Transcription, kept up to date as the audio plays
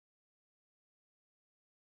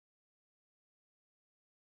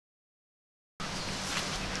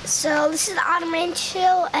So this is the Autumn Rain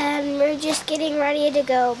Chill, and we're just getting ready to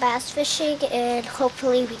go bass fishing, and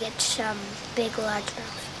hopefully we get some big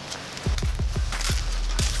largemouth.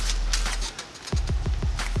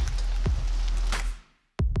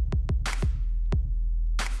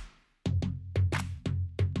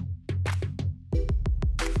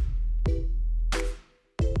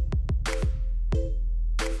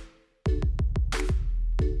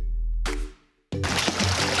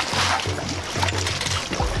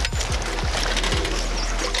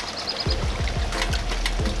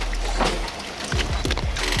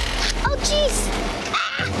 Jeez!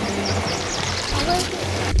 Ah!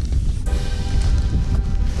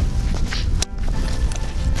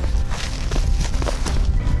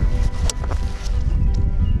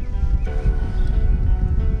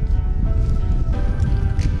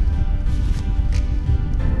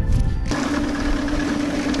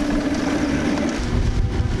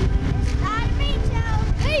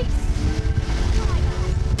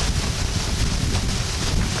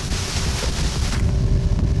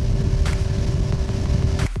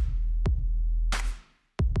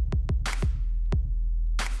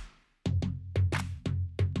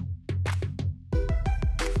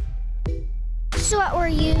 This is what we're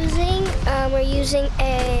using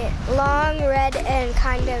a long red and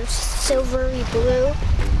kind of silvery blue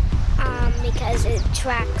because it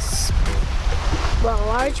attracts, well,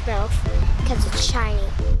 largemouth because it's shiny.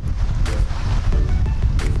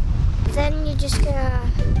 Then you're just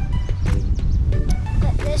gonna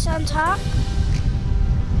put this on top,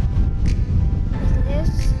 like this.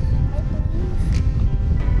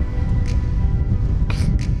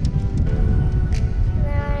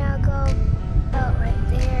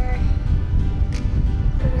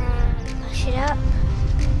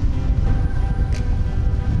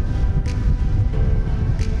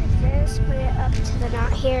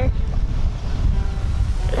 Here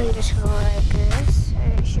and just go like this,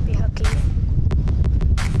 and it should be hooking.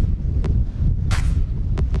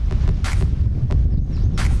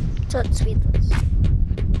 So it's weedless.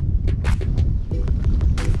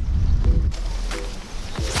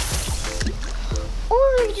 Or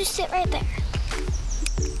we can just sit right there.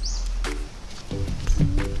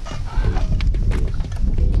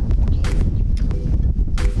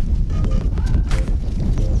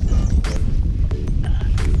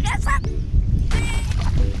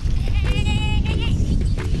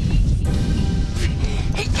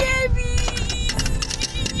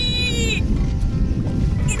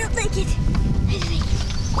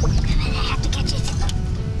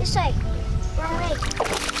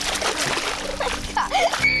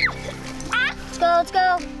 Let's go.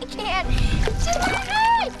 I can't. It's too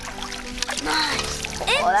heavy. Nice.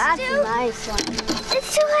 That's a nice one.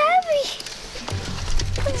 It's too heavy.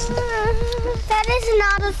 That is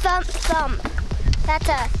not a thump. That's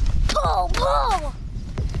a pull.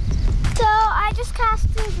 So I just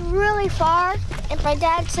casted really far, and my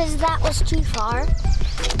dad says that was too far.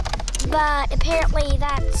 But apparently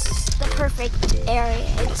that's the perfect area.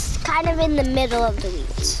 It's kind of in the middle of the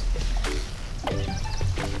weeds.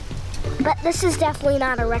 But this is definitely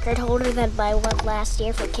not a record holder than my one last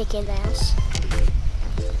year for kicking ass.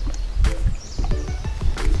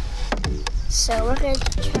 So we're going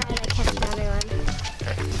to try to catch another one.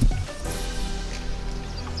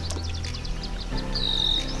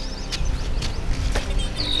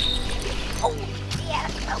 Oh, yeah.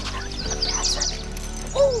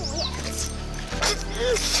 Oh, yes.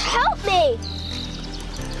 Help me.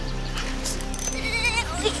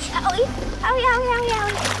 Owie.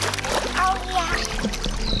 Oh yeah.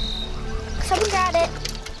 Someone got it.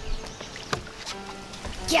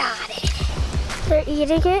 Got it. They're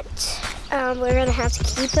eating it. We're gonna have to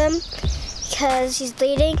keep him because he's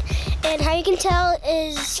bleeding. And how you can tell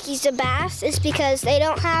is he's a bass is because they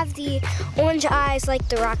don't have the orange eyes like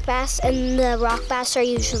the rock bass, and the rock bass are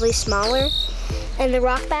usually smaller. And the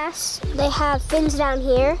rock bass, they have fins down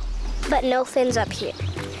here, but no fins up here.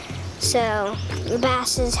 So the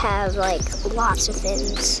basses have like lots of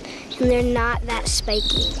fins, and they're not that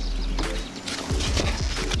spiky.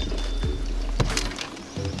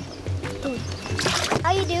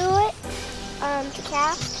 How you do it to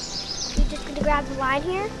cast, you're just gonna grab the line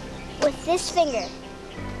here with this finger.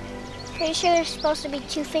 Pretty sure there's supposed to be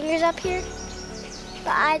 2 fingers up here,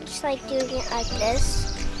 but I just like doing it like this.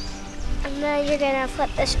 And then you're gonna flip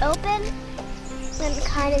this open, and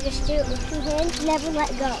kind of just do it with 2 hands, never let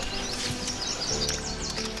go.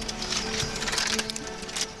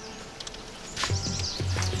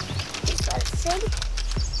 And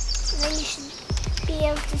then you should be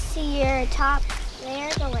able to see your top there,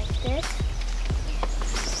 go like this.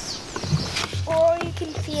 Or you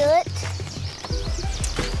can feel it.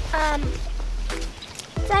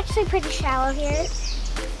 It's actually pretty shallow here.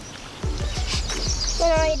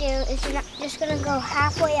 Then all you do is you're just gonna go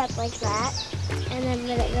halfway up like that, and then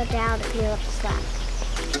let it go down and you'll slack.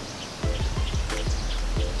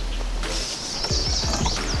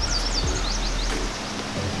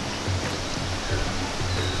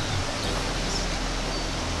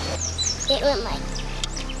 It went like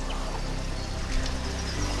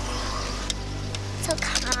so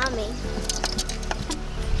calming.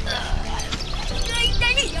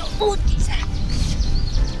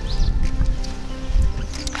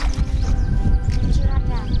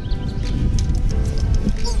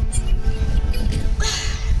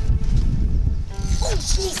 Oh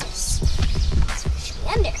Jesus! Push me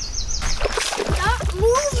under. Stop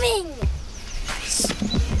moving!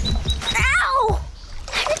 Ow!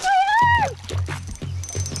 It's my arm!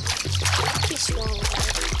 He's swallowed it.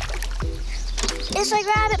 Just like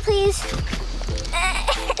grab it, please.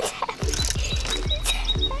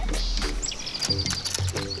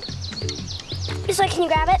 Just like, can you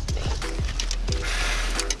grab it?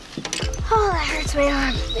 Oh, that hurts my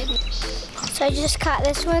arm. So I just caught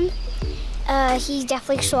this one. He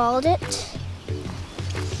definitely swallowed it.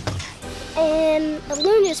 And a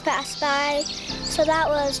loon just passed by, so that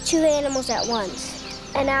was 2 animals at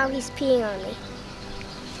once. And now he's peeing on me.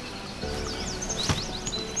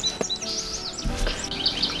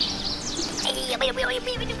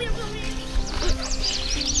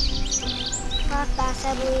 Rock bass,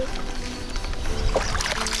 I believe.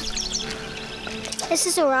 This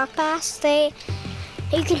is a rock bass.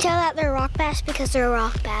 You can tell that they're rock bass because they're a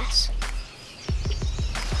rock bass.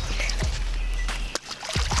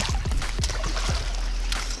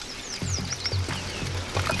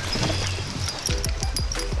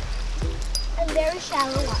 A very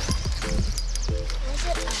shallow one. What is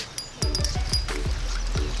it?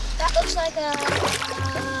 That looks like a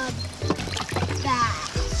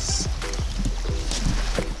bass.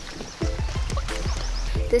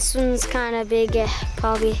 This one's kind of big,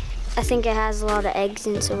 probably. I think it has a lot of eggs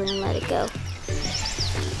in, so we're gonna let it go.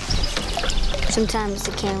 Sometimes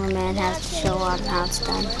the cameraman has to show off how it's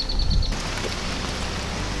done.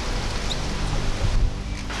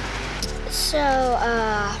 So,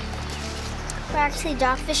 we're actually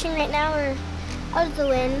dock fishing right now. We're out of the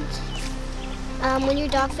wind. When you're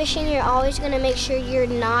dock fishing, you're always gonna make sure you're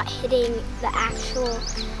not hitting the actual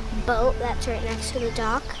boat that's right next to the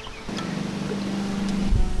dock.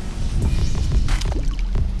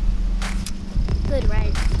 Good,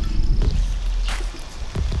 right?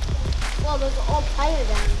 Well, there's all fire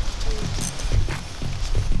down.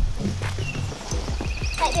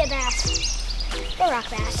 Might be a bass. Or rock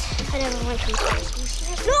bass. I never went from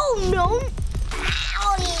bass. No!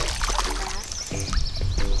 Owie!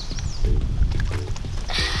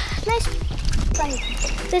 Nice. Funny.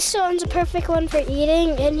 This one's a perfect one for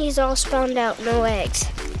eating, and he's all spawned out, no eggs.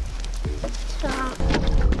 Stop.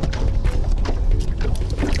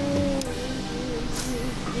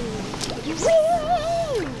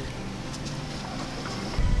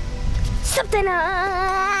 Something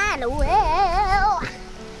on the well.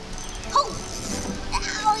 Oh!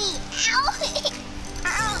 Owie! Owie!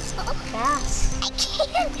 Ow! So fast. I can't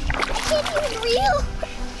even reel.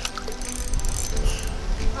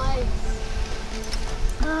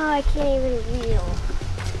 Oh, I can't even reel.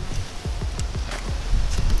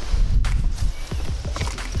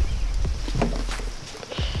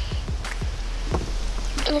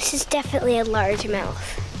 This is definitely a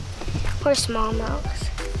largemouth or smallmouth.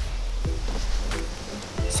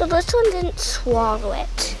 So this one didn't swallow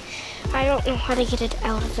it. I don't know how to get it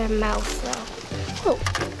out of their mouth though. Oh.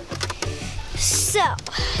 So,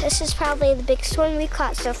 this is probably the biggest one we've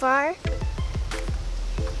caught so far.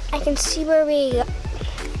 I can see where we go.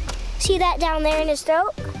 See that down there in his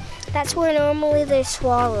throat? That's where normally they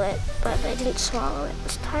swallow it, but they didn't swallow it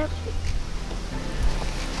this time.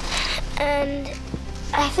 And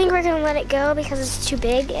I think we're gonna let it go because it's too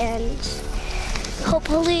big, and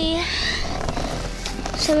hopefully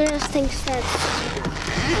someone else thinks that.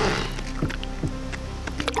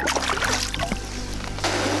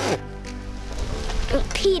 It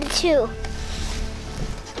peed too.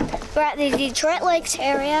 We're at the Detroit Lakes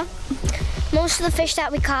area. Most of the fish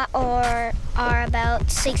that we caught are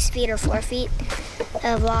about 6 feet or 4 feet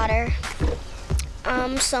of water.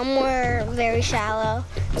 Some were very shallow,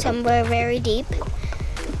 some were very deep.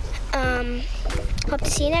 Hope to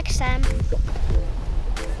see you next time.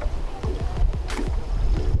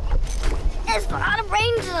 It's a lot of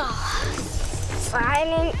rain though.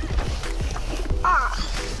 Signing off.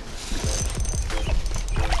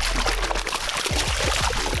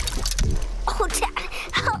 Oh, Dad,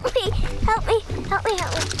 help me, help me, help me,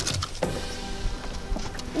 help me.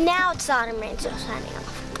 Now it's the Autumn Ranger signing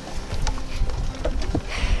off.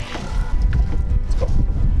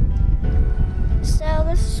 So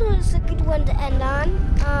this was a good one to end on.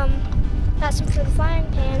 Got some for the frying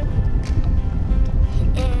pan.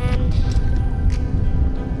 And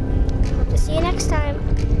hope to see you next time.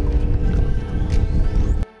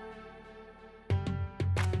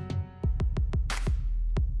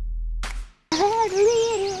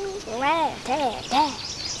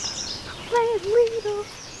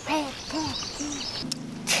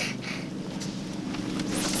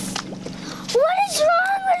 What is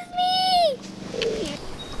wrong with me?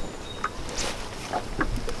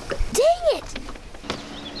 Dang it!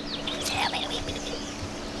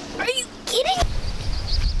 Are you kidding?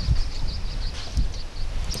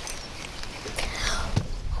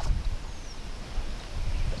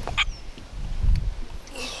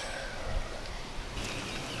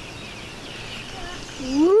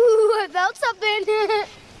 Ooh, I felt something.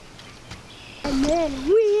 And then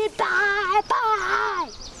we bye-bye.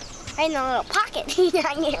 Right in a little pocket.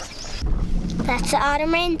 That's the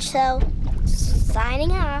Autumn Range Show.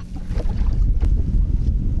 Signing off.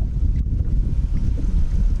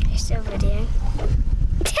 You're still videoing.